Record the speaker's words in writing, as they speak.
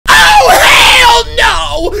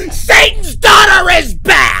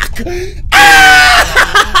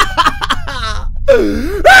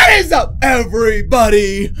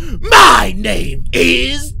everybody! My name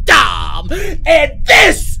is Dom, and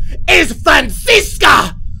this is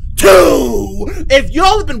Francisca 2! If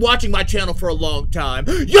y'all have been watching my channel for a long time,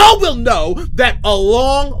 y'all will know that a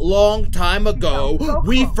long time ago,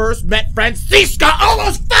 we first met Francisca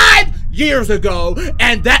almost 5 years ago,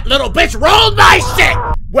 and that little bitch rolled my shit!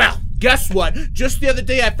 Well, guess what? Just the other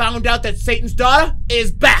day I found out that Satan's daughter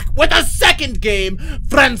is back with a second game,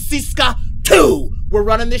 Francisca 2! We're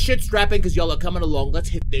running this shit strapping because y'all are coming along. Let's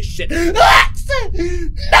hit this shit.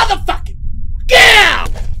 Motherfucking yeah!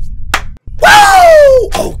 Woo!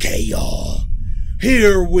 Okay, y'all.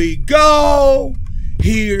 Here we go.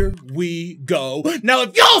 Here we go. Now,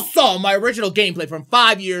 if y'all saw my original gameplay from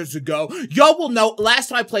 5 years ago, y'all will know last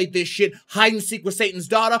time I played this shit, hide and seek with Satan's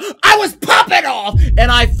daughter, I was popping off, and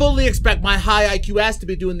I fully expect my high IQ ass to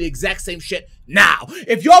be doing the exact same shit now.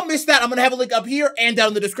 If y'all missed that, I'm gonna have a link up here and down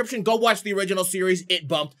in the description. Go watch the original series. It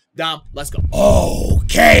bumped. Dom, let's go.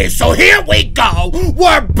 Okay, so here we go.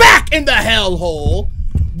 We're back in the hellhole,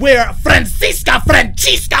 where Francisca,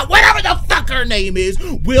 whatever the fuck her name is,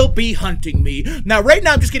 will be hunting me. Now, right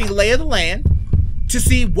now, I'm just getting lay of the land to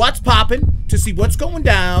see what's popping, to see what's going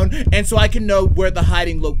down, and so I can know where the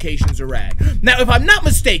hiding locations are at. Now, if I'm not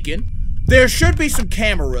mistaken, there should be some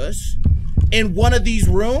cameras in one of these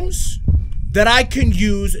rooms that I can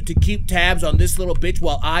use to keep tabs on this little bitch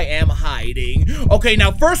while I am hiding. Okay,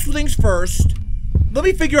 now, first things first, let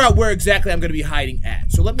me figure out where exactly I'm going to be hiding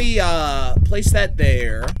at. So let me place that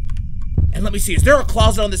there. And let me see, is there a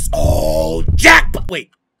closet on this? Oh, jackpot!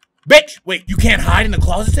 Wait, bitch, wait, you can't hide in the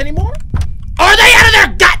closets anymore? Are they out of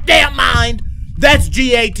their goddamn mind? That's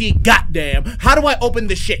G-A-T, goddamn. How do I open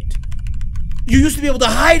the shit? You used to be able to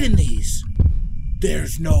hide in these.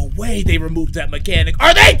 There's no way they removed that mechanic.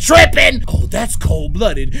 Are they tripping? Oh, that's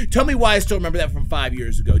cold-blooded. Tell me why I still remember that from 5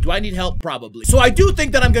 years ago. Do I need help? Probably. So I do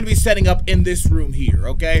think that I'm going to be setting up in this room here,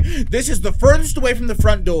 okay? This is the furthest away from the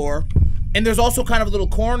front door, and there's also kind of a little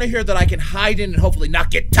corner here that I can hide in and hopefully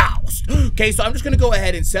not get tossed. Okay, so I'm just going to go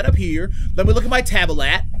ahead and set up here. Let me look at my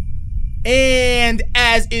tablet. And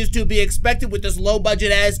as is to be expected with this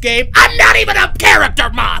low-budget ass game, I'm not even a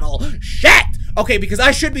character model. Shit! Okay, because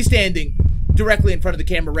I should be standing directly in front of the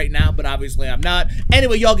camera right now, but obviously I'm not.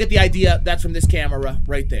 Anyway, y'all get the idea. That's from this camera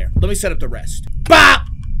right there. Let me set up the rest. Bop!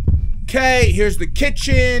 Okay, here's the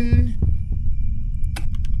kitchen.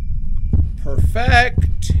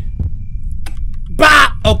 Perfect.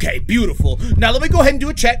 Bop! Okay, beautiful. Now let me go ahead and do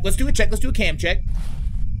a check. Let's do a check. Let's do a cam check.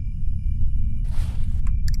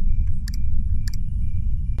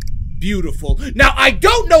 Beautiful. Now, I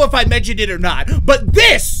don't know if I mentioned it or not, but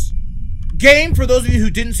this game, for those of you who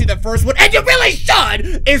didn't see the first one, and you really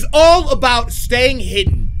should, is all about staying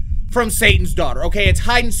hidden from Satan's daughter, okay? It's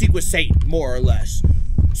hide and seek with Satan, more or less.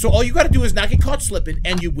 So all you gotta do is not get caught slipping,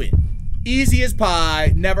 and you win. Easy as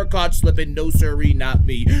pie, never caught slipping, no siree, not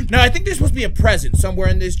me. Now, I think there's supposed to be a present somewhere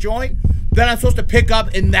in this joint that I'm supposed to pick up,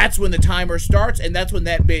 and that's when the timer starts, and that's when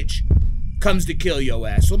that bitch comes to kill your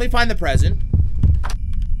ass. So let me find the present.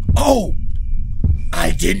 Oh! I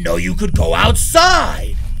didn't know you could go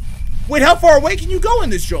outside! Wait, how far away can you go in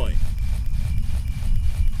this joint?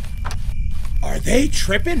 Are they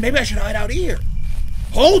tripping? Maybe I should hide out here.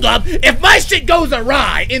 Hold up! If my shit goes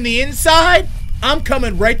awry in the inside, I'm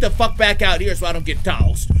coming right the fuck back out here so I don't get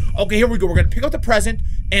tossed. Okay, here we go. We're gonna pick up the present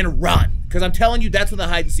and run. Because I'm telling you, that's when the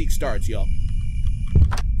hide and seek starts, y'all.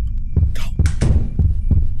 Go.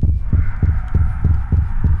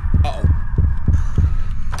 Uh-oh.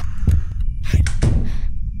 Hide.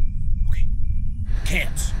 Okay.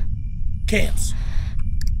 Cams. Cams.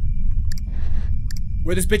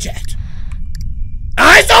 Where this bitch at?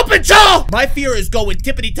 Eyes open, y'all! My fear is going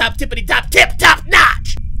tippity-top, tip-top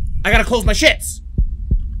notch! I gotta close my shits.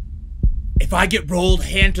 If I get rolled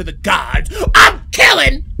hand to the gods, I'm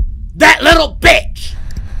killing that little bitch!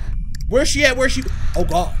 Where's she at? Where's she? Oh,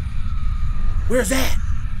 God. Where's that?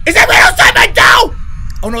 Is that right outside my door?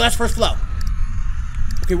 Oh, no, that's first floor.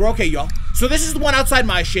 Okay, we're okay, y'all. So this is the one outside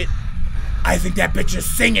my shit. I think that bitch is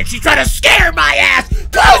singing. She's trying to scare my ass.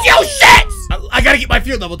 Close your shits! I gotta get my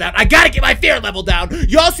fear level down. I gotta get my fear level down.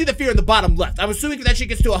 Y'all see the fear in the bottom left. I'm assuming if that shit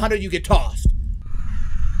gets to 100, you get tossed.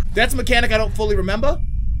 That's a mechanic I don't fully remember.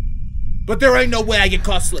 But there ain't no way I get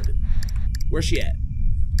caught slipping. Where's she at?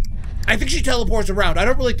 I think she teleports around. I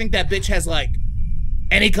don't really think that bitch has, like,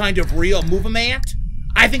 any kind of real movement.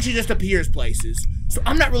 I think she just appears places. So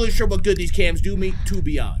I'm not really sure what good these cams do me, to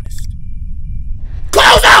be honest.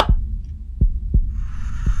 Close up!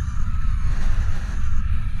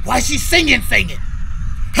 Why is she singing?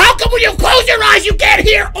 How come when you close your eyes you can't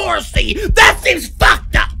hear or see? That seems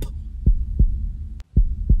fucked up!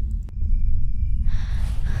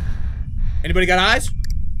 Anybody got eyes?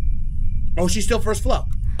 Oh, she's still first floor.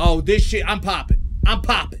 Oh, this shit, I'm popping. I'm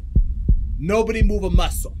popping. Nobody move a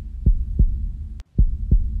muscle.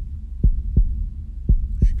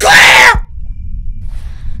 Clear!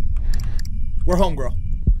 We're home, girl.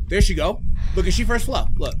 There she go. Look, is she first floor?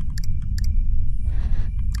 Look.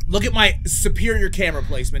 Look at my superior camera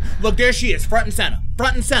placement. Look, there she is, front and center.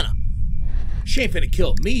 Front and center. She ain't finna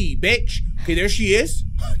kill me, bitch. Okay, there she is.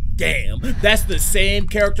 Damn, that's the same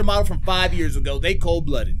character model from 5 years ago. They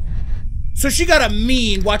cold-blooded. So she got a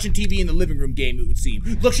mean watching TV in the living room game, it would seem.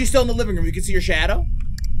 Look, she's still in the living room. You can see her shadow.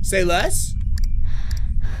 Say less.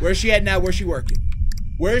 Where's she at now? Where's she working?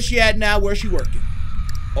 Where's she at now? Where's she working?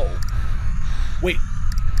 Uh-oh. Wait,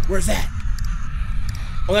 where's that?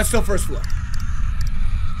 Oh, that's still first floor.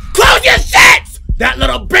 Close your shit! That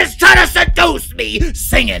little bitch trying to seduce me,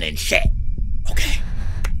 singing and shit. Okay,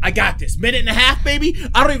 I got this. Minute and a half, baby.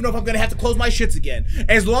 I don't even know if I'm gonna have to close my shits again.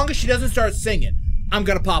 As long as she doesn't start singing, I'm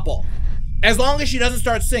gonna pop off. As long as she doesn't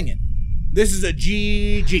start singing, this is a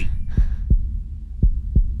GG.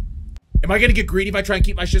 Am I gonna get greedy if I try and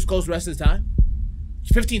keep my shits closed the rest of the time?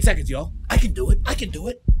 It's 15 seconds, y'all. I can do it. I can do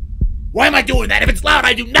it. Why am I doing that? If it's loud,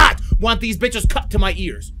 I do not want these bitches cut to my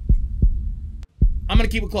ears. I'm gonna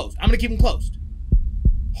keep it closed. I'm gonna keep them closed.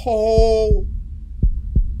 Oh.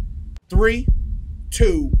 3,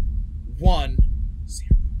 2, 1, 0.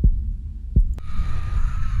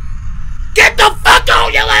 Get the fuck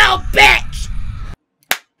on, you little bitch!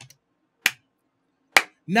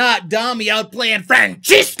 Not Dommy out playing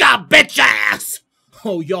Francisca, bitch ass!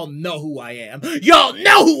 Oh, y'all know who I am. Y'all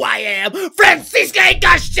know who I am! Francisca ain't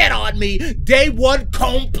got shit on me! Day 1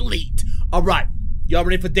 complete. Alright, y'all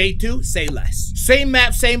ready for day 2? Say less. Same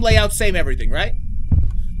map, same layout, same everything, right?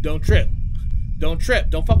 Don't trip. Don't trip.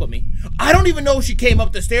 Don't fuck with me. I don't even know if she came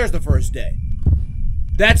up the stairs the first day.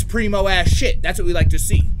 That's primo ass shit. That's what we like to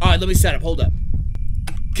see. Alright, let me set up. Hold up.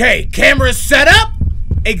 Okay, camera's set up.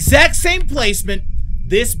 Exact same placement.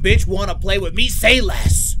 This bitch wanna play with me? Say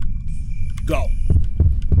less. Go.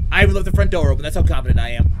 I even left the front door open. That's how confident I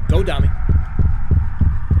am. Go, Dommy.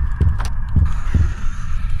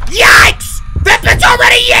 Yikes! That bitch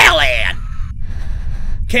already yelling!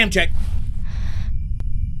 Cam check.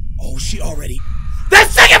 Oh, she already... That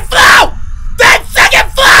second flow! That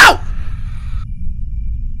second flow!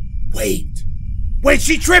 Wait. Wait,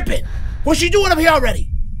 she tripping. What's she doing up here already?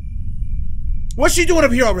 What's she doing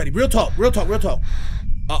up here already? Real talk, real talk, real talk.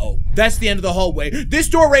 Uh-oh. That's the end of the hallway. This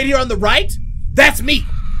door right here on the right, that's me.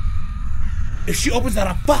 If she opens that,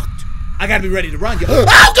 I'm fucked. I gotta be ready to run. Oh,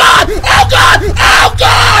 God! Oh, God! Oh,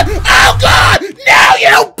 God! Oh, God! No,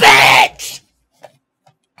 you bitch!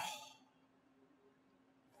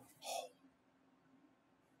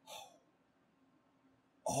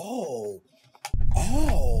 Oh.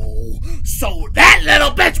 Oh. So that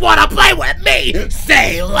little bitch wanna play with me?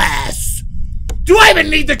 Say less. Do I even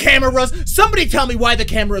need the cameras? Somebody tell me why the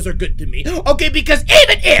cameras are good to me. Okay, because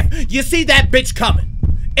even if you see that bitch coming,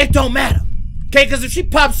 it don't matter. Okay, because if she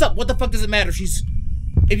pops up, what the fuck does it matter if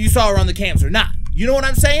you saw her on the cams or not? You know what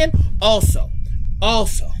I'm saying? Also,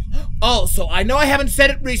 I know I haven't said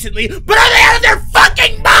it recently, but are they out of their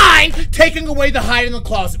fucking mind taking away the hide in the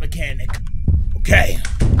closet mechanic? Okay.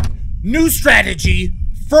 New strategy.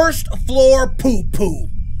 First floor poo-poo.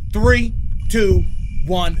 3, 2,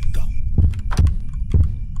 1, go.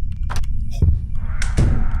 Oh,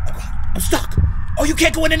 God. I'm stuck. Oh, you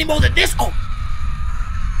can't go in any more than this? Oh.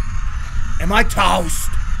 Am I toast?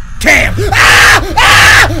 Cam! Ah!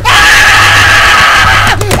 Ah!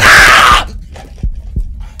 Ah! Ah!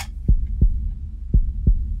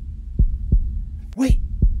 Wait,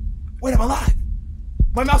 I'm alive.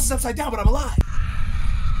 My mouse is upside down, but I'm alive.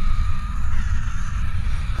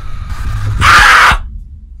 Ah!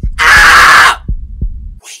 Ah!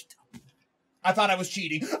 Wait, I thought I was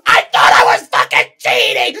cheating. I thought I was fucking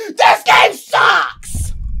cheating! This game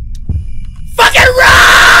sucks! Fucking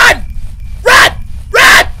run! Run!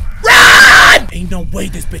 Run! Run! Ain't no way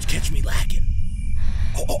this bitch catch me lacking.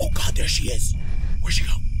 Oh, God, there she is. Where'd she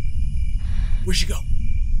go? Where'd she go?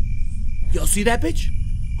 Y'all see that bitch?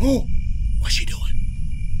 Oh, what's she doing?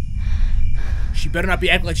 She better not be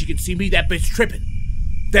acting like she can see me. That bitch tripping.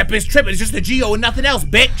 That bitch tripping. It's just the Geo and nothing else,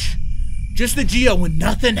 bitch. Just the Geo and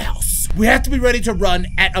nothing else. We have to be ready to run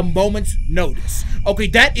at a moment's notice. Okay,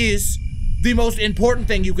 that is the most important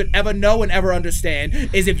thing you could ever know and ever understand,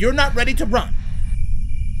 is if you're not ready to run,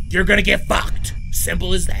 you're gonna get fucked.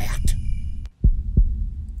 Simple as that.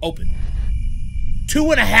 Open.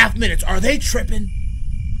 2.5 minutes. Are they tripping?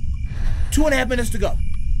 2.5 minutes to go.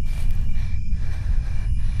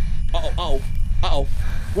 Uh-oh.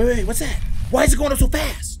 Wait, what's that? Why is it going up so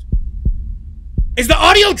fast? Is the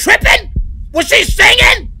audio tripping? Was she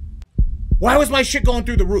singing? Why was my shit going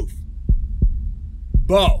through the roof?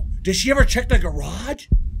 Bo, does she ever check the garage?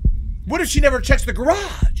 What if she never checks the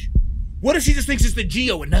garage? What if she just thinks it's the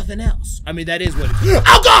Geo and nothing else? I mean, that is what it is.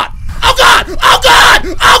 Oh God! Oh God! Oh God!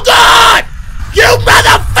 Oh God! You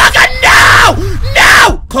motherfucker! No!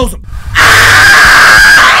 No! Close them. Ah!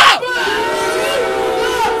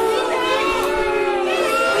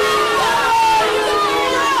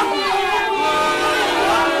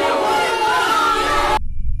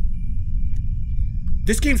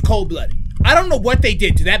 This game's cold-blooded. I don't know what they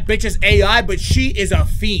did to that bitch's AI, but she is a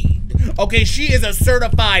fiend. Okay, she is a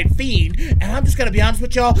certified fiend, and I'm just gonna be honest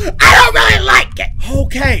with y'all, I don't really like it.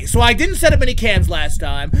 Okay, so I didn't set up any cams last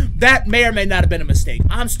time. That may or may not have been a mistake.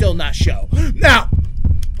 I'm still not sure. Now,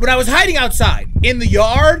 when I was hiding outside in the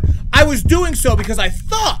yard, I was doing so because I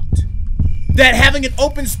thought that having an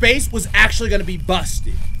open space was actually gonna be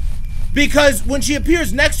busted. Because when she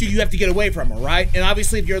appears next to you, you have to get away from her, right? And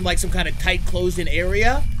obviously, if you're in like some kind of tight, closed-in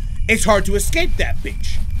area, it's hard to escape that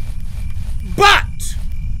bitch. But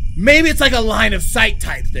maybe it's like a line of sight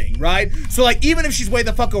type thing, right? So like, even if she's way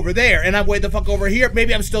the fuck over there and I'm way the fuck over here,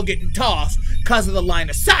 maybe I'm still getting tossed because of the line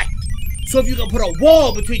of sight. So if you can put a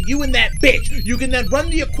wall between you and that bitch, you can then run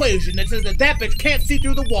the equation that says that that bitch can't see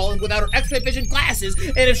through the wall and without her X-ray vision glasses,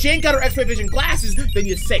 and if she ain't got her X-ray vision glasses, then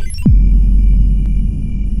you're safe.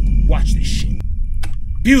 Watch this shit.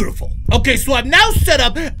 Beautiful. Okay, so I've now set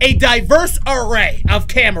up a diverse array of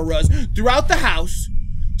cameras throughout the house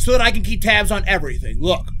so that I can keep tabs on everything.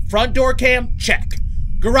 Look, front door cam, check.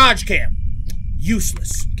 Garage cam,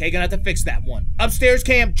 useless. Okay, gonna have to fix that one. Upstairs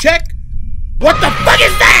cam, check. What the fuck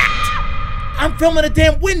is that? I'm filming a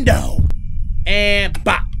damn window. And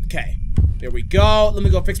bop. Okay, there we go. Let me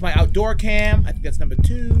go fix my outdoor cam. I think that's number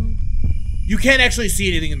 2. You can't actually see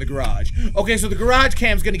anything in the garage. Okay, so the garage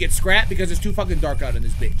cam's gonna get scrapped because it's too fucking dark out in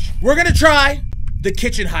this bitch. We're gonna try the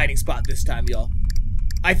kitchen hiding spot this time, y'all.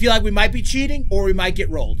 I feel like we might be cheating or we might get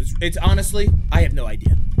rolled. It's honestly, I have no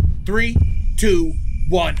idea. 3, 2,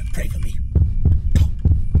 1, pray for me. Go.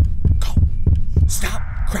 Go. Stop.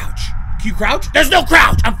 Crouch. Can you crouch? There's no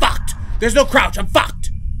crouch! I'm fucked! There's no crouch, I'm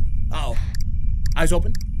fucked! Uh-oh. Eyes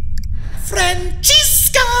open.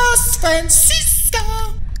 Francisca!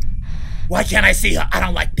 Why can't I see her? I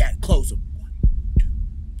don't like that. Close them. 1, 2,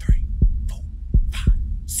 3, 4, 5,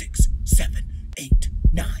 6, 7, 8,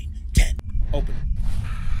 9, 10. Open.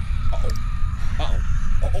 Uh-oh.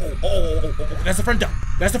 Uh-oh. Oh. That's the front door.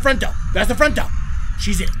 That's the front door. That's the front door.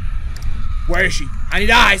 She's in. Where is she? I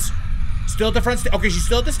need eyes. Still at the front stairs. Okay, she's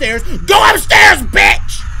still at the stairs. Go upstairs,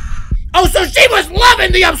 bitch! Oh, so she was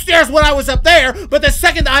loving the upstairs when I was up there, but the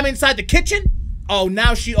second I'm inside the kitchen, oh,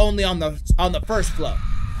 now she only on the first floor.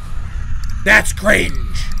 That's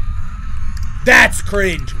cringe. That's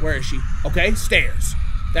cringe. Where is she? Okay, stairs.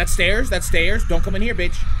 That's stairs. That's stairs. Don't come in here,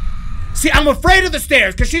 bitch. See, I'm afraid of the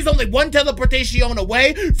stairs because she's only one teleportation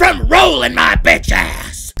away from rolling my bitch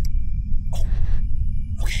ass. Oh,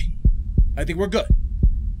 okay. I think we're good.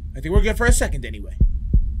 I think we're good for a second anyway.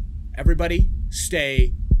 Everybody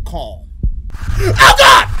stay calm. Oh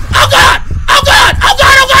God! Oh God! Oh God! Oh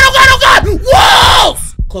God! Oh God! Oh God! Oh God!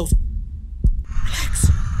 Walls! Close them. Relax.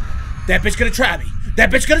 That bitch gonna try me.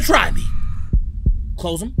 That bitch gonna try me.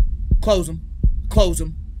 Close them. Close them. Close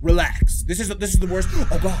them. Relax. This is the worst.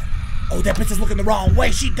 Oh God. Oh, that bitch is looking the wrong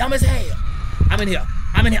way. She dumb as hell. I'm in here.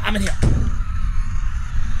 I'm in here. I'm in here.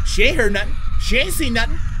 She ain't heard nothing. She ain't seen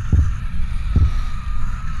nothing.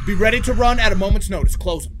 Be ready to run at a moment's notice.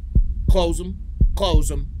 Close them. Close them. Close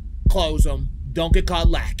them. Close them. Don't get caught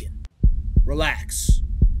lacking. Relax.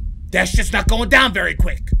 That's just not going down very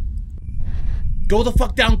quick. Go the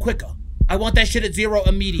fuck down quicker. I want that shit at 0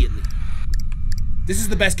 immediately. This is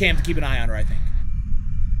the best cam to keep an eye on her, I think.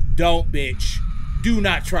 Don't, bitch. Do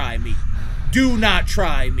not try me. Do not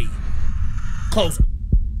try me. Close them.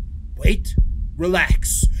 Wait.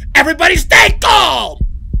 Relax. Everybody stay calm!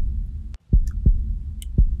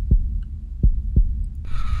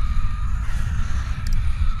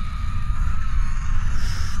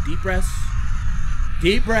 Deep breaths.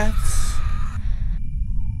 Deep breaths.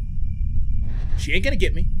 She ain't gonna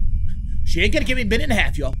get me. She ain't gonna get me. Minute and a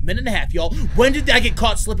half, y'all. Minute and a half, y'all. When did I get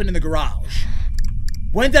caught slipping in the garage?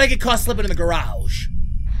 When did I get caught slipping in the garage?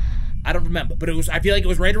 I don't remember, but I feel like it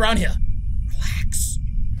was right around here. Relax.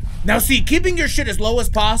 Now see, keeping your shit as low as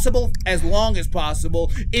possible, as long as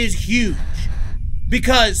possible, is huge.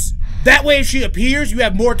 Because that way if she appears, you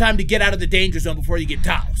have more time to get out of the danger zone before you get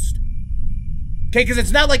tossed. Okay, because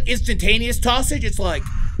it's not like instantaneous tossage, it's like,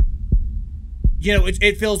 you know,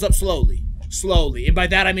 it fills up slowly. Slowly. And by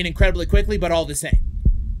that I mean incredibly quickly, but all the same.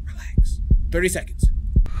 Relax. 30 seconds.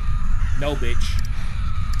 No, bitch.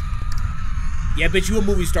 Yeah, bitch, you a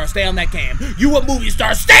movie star. Stay on that cam. You a movie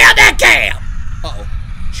star. Stay on that cam! Uh-oh.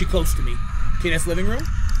 She close to me. Okay, that's living room.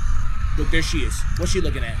 Look, there she is. What's she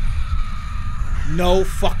looking at? No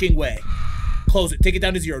fucking way. Close it. Take it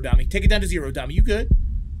down to 0, Dommy. Take it down to 0, Dommy. You good?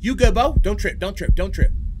 You good, Bo? Don't trip. Don't trip. Don't trip.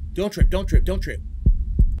 Don't trip. Don't trip. Don't trip.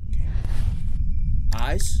 Okay.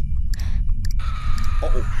 Eyes.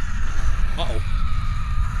 Uh-oh. Uh-oh.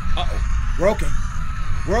 Uh-oh. We're okay.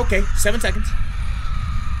 We're okay. 7 seconds.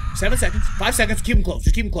 7 seconds. 5 seconds. Keep him close.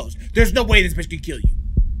 Just keep him close. There's no way this bitch can kill you.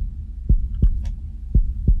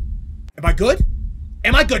 Am I good?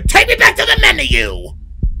 Am I good? Take me back to the menu!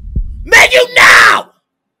 Menu now!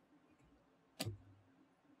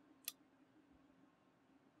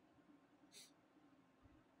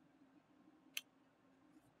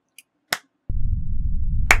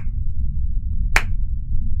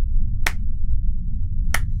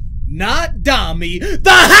 Not Dommy, the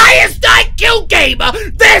highest IQ gamer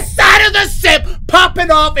this side of the sip, popping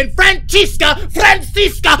off in Francisca, Fred,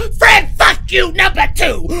 fuck you, number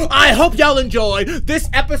 2. I hope y'all enjoyed this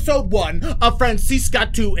episode 1 of Francisca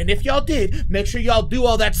 2, and if y'all did, make sure y'all do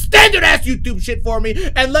all that standard-ass YouTube shit for me,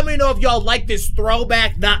 and let me know if y'all like this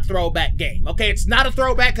throwback, not throwback game, okay? It's not a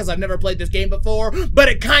throwback because I've never played this game before, but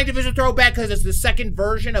it kind of is a throwback because it's the second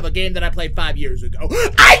version of a game that I played 5 years ago.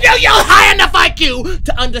 I know y'all high enough IQ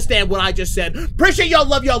to understand what I just said. Appreciate y'all,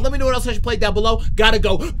 love y'all. Let me know what else I should play down below. Gotta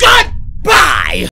go. Goodbye!